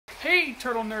Hey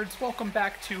Turtle Nerds, welcome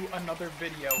back to another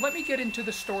video. Let me get into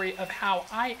the story of how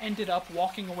I ended up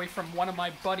walking away from one of my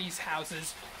buddies'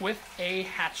 houses with a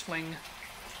hatchling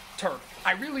turtle.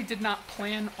 I really did not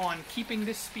plan on keeping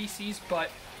this species,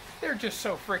 but they're just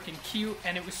so freaking cute,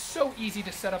 and it was so easy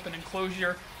to set up an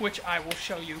enclosure, which I will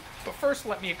show you. But first,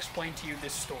 let me explain to you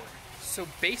this story. So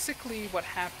basically what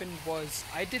happened was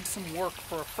I did some work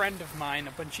for a friend of mine,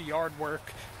 a bunch of yard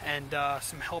work, and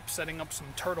some help setting up some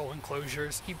turtle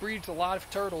enclosures. He breeds a lot of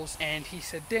turtles, and he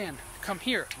said, "Dan, come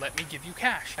here, let me give you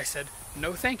cash." I said,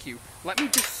 "No thank you, let me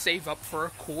just save up for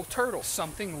a cool turtle,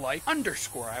 something like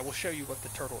underscore. I will show you what the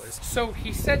turtle is." So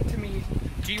he said to me,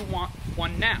 "Do you want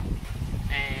one now?"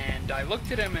 And I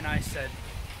looked at him and I said,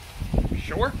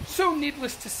 "Sure." So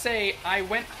needless to say, I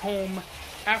went home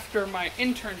after my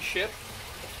internship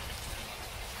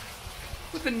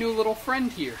with a new little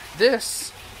friend here.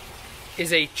 This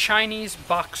is a Chinese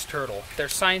box turtle. Their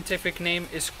scientific name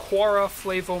is Quora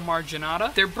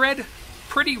flavomarginata. They're bred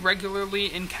pretty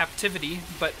regularly in captivity,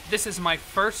 but this is my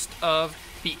first of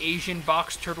the Asian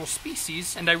box turtle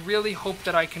species, and I really hope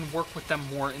that I can work with them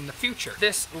more in the future.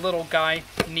 This little guy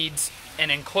needs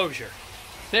an enclosure.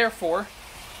 Therefore,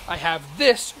 I have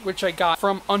this, which I got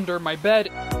from under my bed.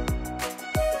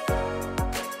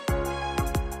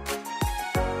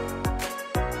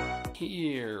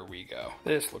 Here we go.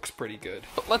 This looks pretty good.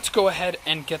 But let's go ahead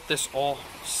and get this all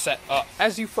set up.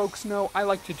 As you folks know, I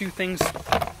like to do things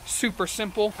super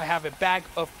simple. I have a bag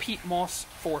of peat moss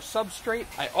for substrate.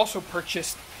 I also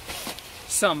purchased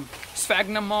some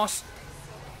sphagnum moss,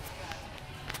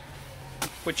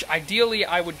 which ideally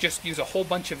I would just use a whole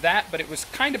bunch of that, but it was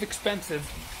kind of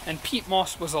expensive and peat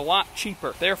moss was a lot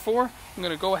cheaper. Therefore, I'm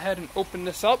gonna go ahead and open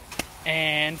this up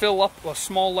and fill up a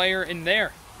small layer in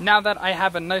there. Now that I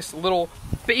have a nice little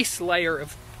base layer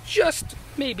of just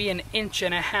maybe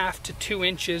 1.5 to 2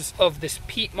 inches of this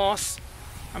peat moss,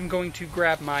 I'm going to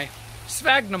grab my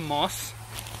sphagnum moss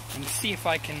and see if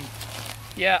I can...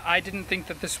 Yeah, I didn't think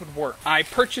that this would work. I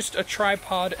purchased a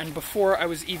tripod, and before I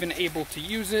was even able to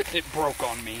use it, it broke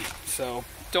on me. So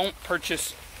don't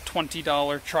purchase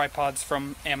 $20 tripods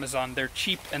from Amazon. They're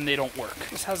cheap and they don't work.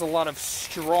 This has a lot of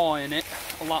straw in it,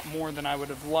 a lot more than I would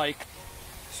have liked.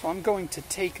 So I'm going to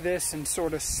take this and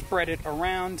sort of spread it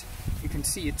around. You can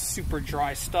see it's super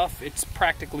dry stuff. It's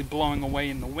practically blowing away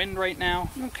in the wind right now.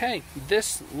 Okay,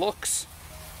 this looks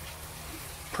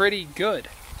pretty good.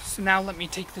 So now let me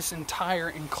take this entire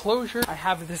enclosure. I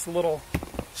have this little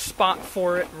spot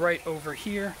for it right over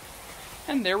here.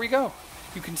 And there we go.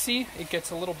 You can see it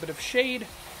gets a little bit of shade,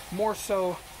 more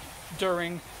so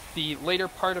during the later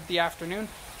part of the afternoon.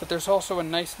 But there's also a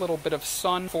nice little bit of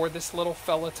sun for this little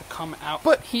fella to come out.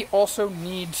 But he also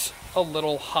needs a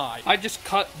little hide. I just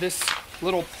cut this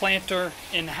little planter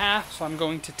in half, so I'm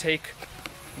going to take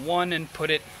one and put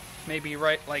it maybe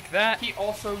right like that. He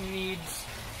also needs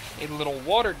a little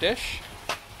water dish,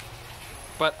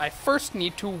 but I first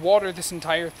need to water this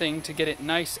entire thing to get it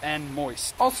nice and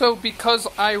moist. Also, because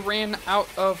I ran out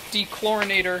of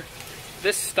dechlorinator,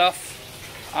 this stuff,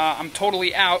 I'm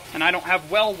totally out, and I don't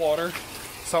have well water.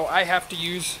 So I have to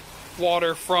use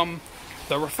water from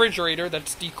the refrigerator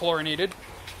that's dechlorinated.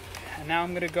 And now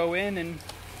I'm going to go in and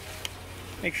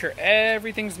make sure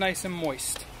everything's nice and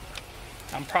moist.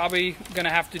 I'm probably going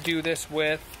to have to do this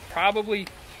with probably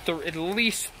at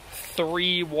least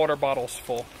 3 water bottles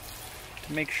full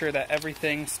to make sure that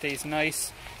everything stays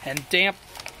nice and damp,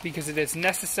 because it is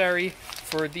necessary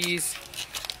for these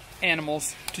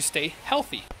animals to stay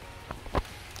healthy.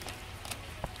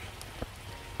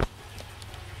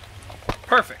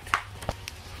 Perfect.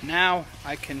 Now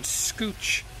I can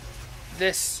scooch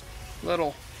this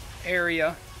little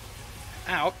area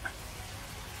out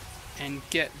and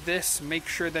get this, make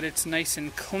sure that it's nice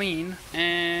and clean,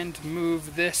 and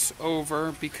move this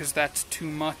over because that's too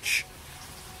much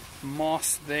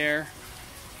moss there,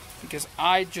 because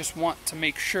I just want to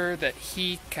make sure that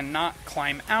he cannot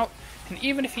climb out, and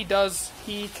even if he does,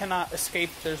 he cannot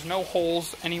escape. There's no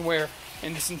holes anywhere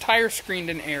in this entire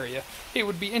screened-in area. It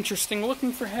would be interesting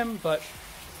looking for him, but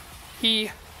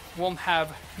he will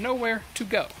have nowhere to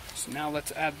go. So now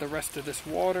let's add the rest of this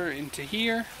water into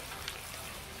here.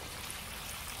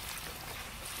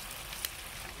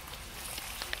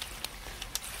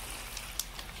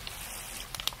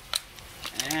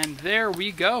 And there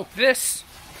we go. This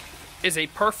is a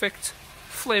perfect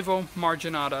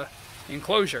flavomarginata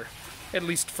enclosure, at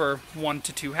least for 1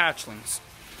 to 2 hatchlings.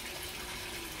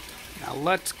 Now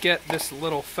let's get this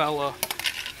little fella.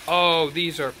 Oh,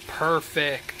 these are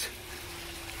perfect.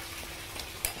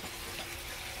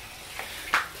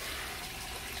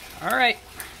 All right,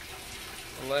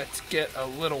 let's get a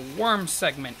little worm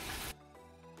segment.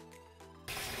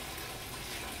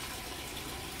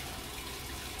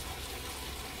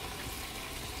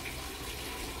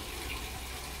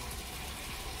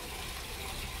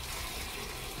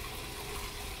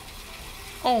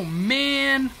 Oh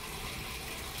man,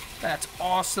 that's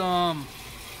awesome.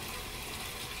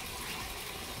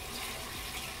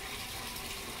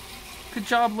 Good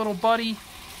job, little buddy.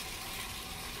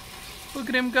 Look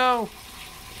at him go.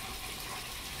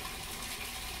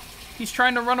 He's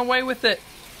trying to run away with it.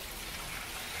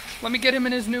 Let me get him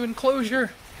in his new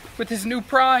enclosure with his new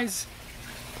prize.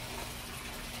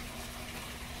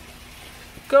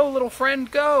 Go, little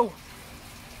friend, go.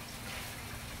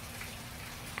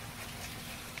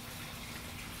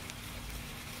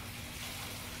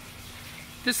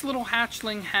 This little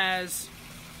hatchling has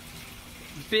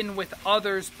been with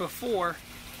others before,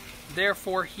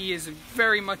 therefore he is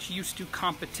very much used to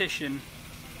competition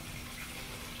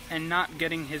and not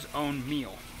getting his own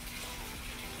meal.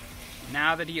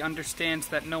 Now that he understands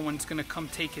that no one's going to come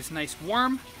take his nice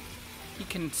worm, he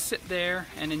can sit there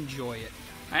and enjoy it.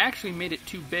 I actually made it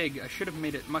too big. I should have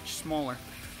made it much smaller.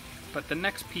 But the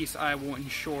next piece I will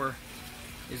ensure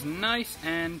is nice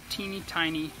and teeny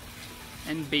tiny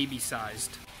and baby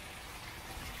sized.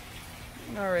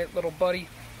 Alright, little buddy.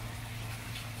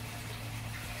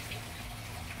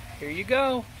 Here you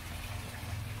go.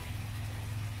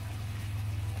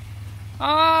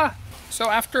 So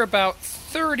after about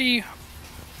 30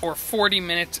 or 40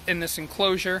 minutes in this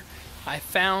enclosure, I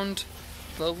found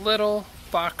the little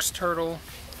box turtle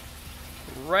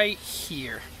right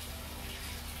here.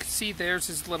 You can see there's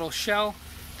his little shell.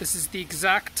 This is the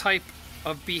exact type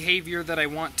of behavior that I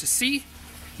want to see.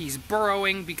 He's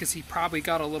burrowing because he probably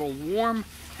got a little warm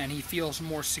and he feels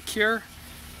more secure.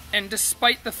 And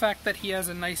despite the fact that he has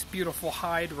a nice beautiful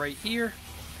hide right here,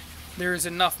 there is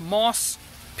enough moss,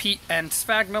 peat, and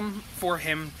sphagnum for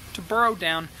him to burrow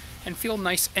down and feel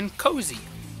nice and cozy.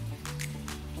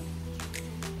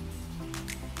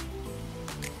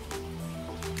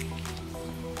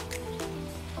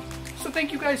 So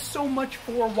thank you guys so much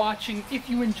for watching. If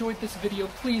you enjoyed this video,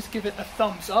 please give it a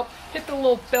thumbs up. Hit the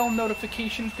little bell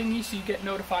notification thingy so you get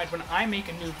notified when I make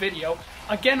a new video.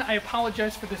 Again, I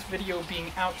apologize for this video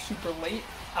being out super late.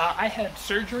 I had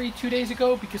surgery 2 days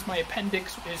ago because my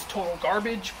appendix is total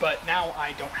garbage, but now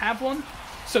I don't have one.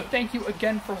 So thank you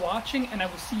again for watching, and I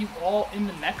will see you all in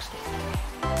the next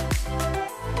one.